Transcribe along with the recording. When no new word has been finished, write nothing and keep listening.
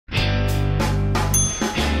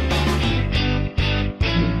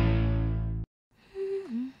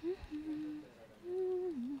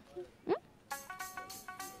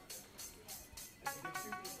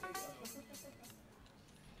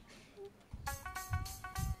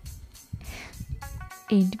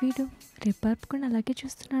ఏంటి వీడు రేపర్పుకొని అలాగే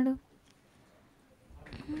చూస్తున్నాడు?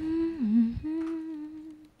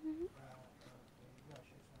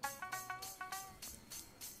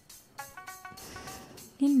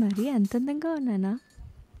 నేను మరీ అంత అందంగా ఉన్నానా?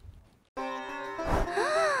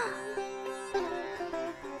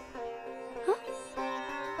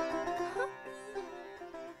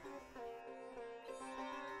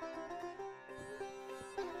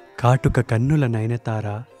 కాటుక కన్నుల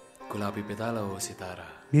నయనతారా, గులాబీ పెదాల ఓ సితారా,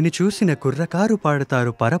 నిన్ను చూసిన కుర్రకారు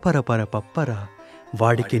పాడతారు పరపర పర పప్పరా,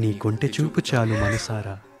 వాడికి నీ కొంటె చూపు చాలు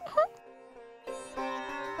మనసారా.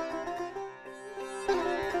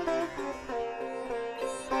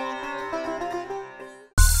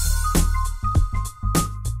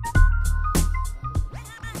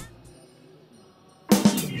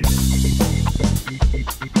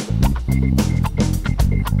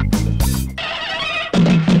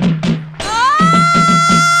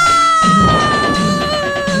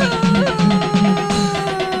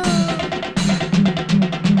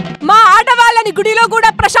 గుడిలో కూడా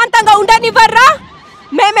ప్రశాంతంగా ఉండనివ్వర్రా?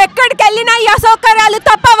 మేమెక్కడికి వెళ్ళినా ఈ అసౌకర్యాలు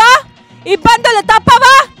తప్పవా? ఇబ్బందులు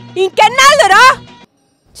తప్పవా? ఇంకెన్నాళ్ళురా?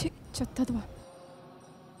 చెత్తదవా.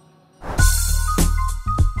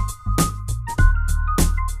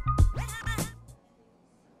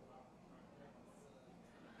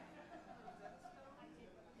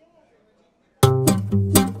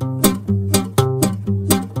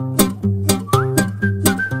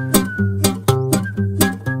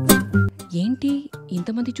 ఏంటి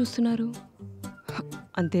ఇంతమంది చూస్తున్నారు?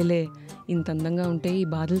 అంతేలే, ఇంత అందంగా ఉంటే ఈ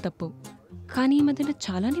బాధలు తప్పవు. కానీ ఈ మధ్యన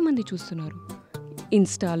చాలానే మంది చూస్తున్నారు.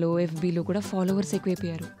 ఇన్స్టాలో ఎఫ్బీలో కూడా ఫాలోవర్స్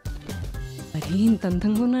ఎక్కువైపోయారు. మరి ఇంత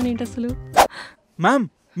అందంగా ఉన్నానేంటి అసలు? మ్యామ్,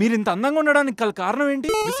 మీరు ఇంత అందంగా ఉండడానికి గల కారణం ఏంటి?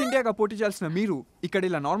 మిస్ ఇండియాగా పోటీ చేయాల్సిన మీరు ఇక్కడ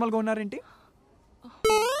ఇలా నార్మల్గా ఉన్నారేంటి?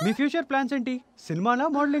 మీ ఫ్యూచర్ ప్లాన్స్ ఏంటి? సినిమానా,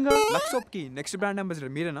 మోడలింగా? లక్స్ సోప్కి నెక్స్ట్ బ్రాండ్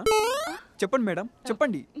అంబాసిడర్ మీరేనా? చెప్పండి మేడం,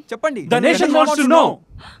 చెప్పండి చెప్పండి. The nation wants to know.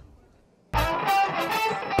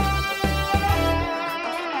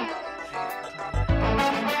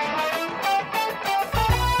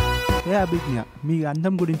 ఏ అభిజ్ఞ, మీ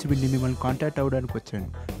అందం గురించి విని మిమ్మల్ని కాంటాక్ట్ అవ్వడానికి వచ్చాను.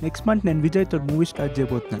 నెక్స్ట్ మంత్ నేను విజయ్తో మూవీ స్టార్ట్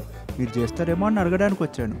చేయబోతున్నాను. మీరు చేస్తారేమో అని అడగడానికి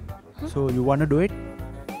వచ్చాను. So you want do it?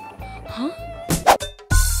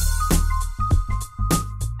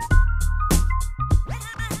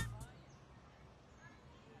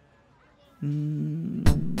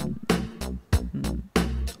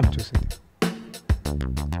 చూసేది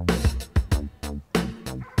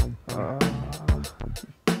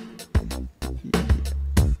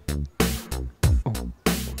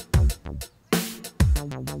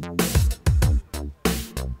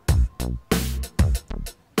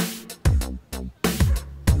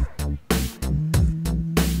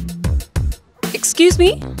Excuse me?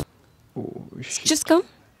 Just come.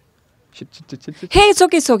 Hey, it's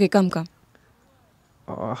okay, come.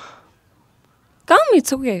 Come,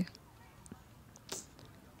 it's okay.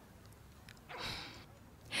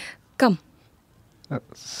 Come.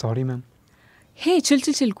 Sorry ma'am. Hey,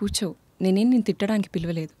 chill కూర్చో. నేనేం నేను తిట్టడానికి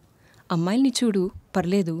పిలవలేదు. అమ్మాయిల్ని చూడు,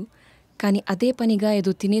 పర్లేదు, కానీ అదే పనిగా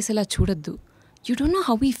ఏదో తినేసేలా చూడొద్దు. You don't know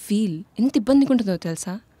how we feel. ఎంత ఇబ్బందిగా ఉంటుందో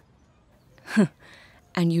తెలుసా?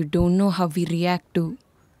 And you don't know how we react to.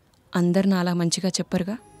 అందరు నా అలా మంచిగా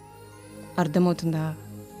చెప్పరుగా, అర్థమవుతుందా?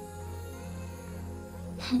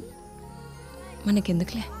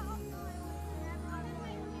 మనకెందుకులే.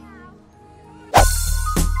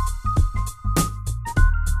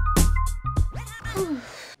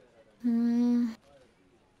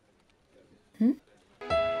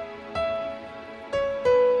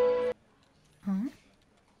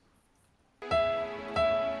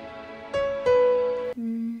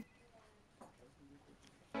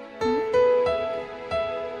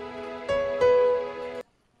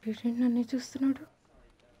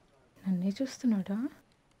 నన్నే చూస్తున్నాడా?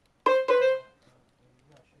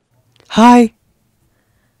 హాయ్.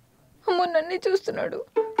 అమ్మో, నన్నే చూస్తున్నాడు.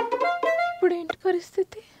 ఇప్పుడు ఏంటి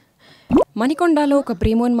పరిస్థితి? మణికొండలో ఒక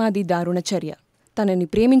ప్రేమోన్మాది దారుణ చర్య. తనని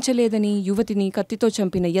ప్రేమించలేదని యువతిని కత్తితో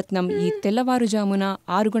చంపిన యత్నం ఈ తెల్లవారుజామున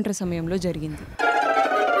 6 గంటల సమయంలో జరిగింది.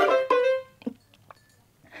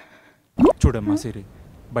 చూడమ్మా సిరి,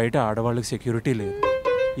 బయట ఆడవాళ్ళకి సెక్యూరిటీ లేదు.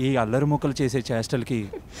 ఈ అల్లరి ముక్కలు చేసే చేష్టలకి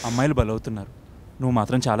అమ్మాయిలు బలవుతున్నారు. నువ్వు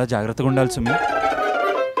మాత్రం చాలా జాగ్రత్తగా ఉండాలి సుమి.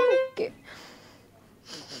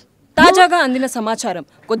 తాజాగా అందిన సమాచారం,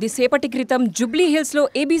 కొద్దిసేపటి క్రితం జూబ్లీ హిల్స్ లో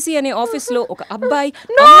ఏబీసీ అనే ఆఫీస్లో ఒక అబ్బాయి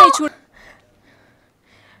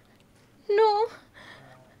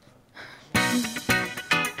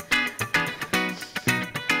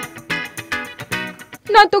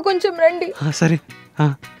నాతో కొంచెం రండి. సరే.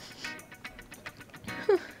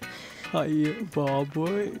 అయ్యో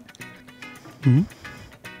బాబోయ్.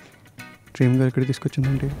 ప్రేమ్ గారు ఇక్కడ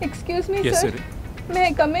తీసుకొచ్చిందండి. ఎక్స్క్యూజ్ మీ ఎస్ సార్, సరే may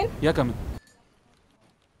I come in? Yeah come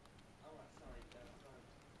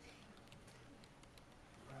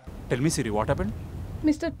tell me Siri what happened?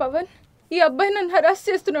 Mister Pawan, ఈ అబ్బాయి నన్ను హరాస్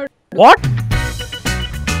చేస్తున్నాడు. వాట్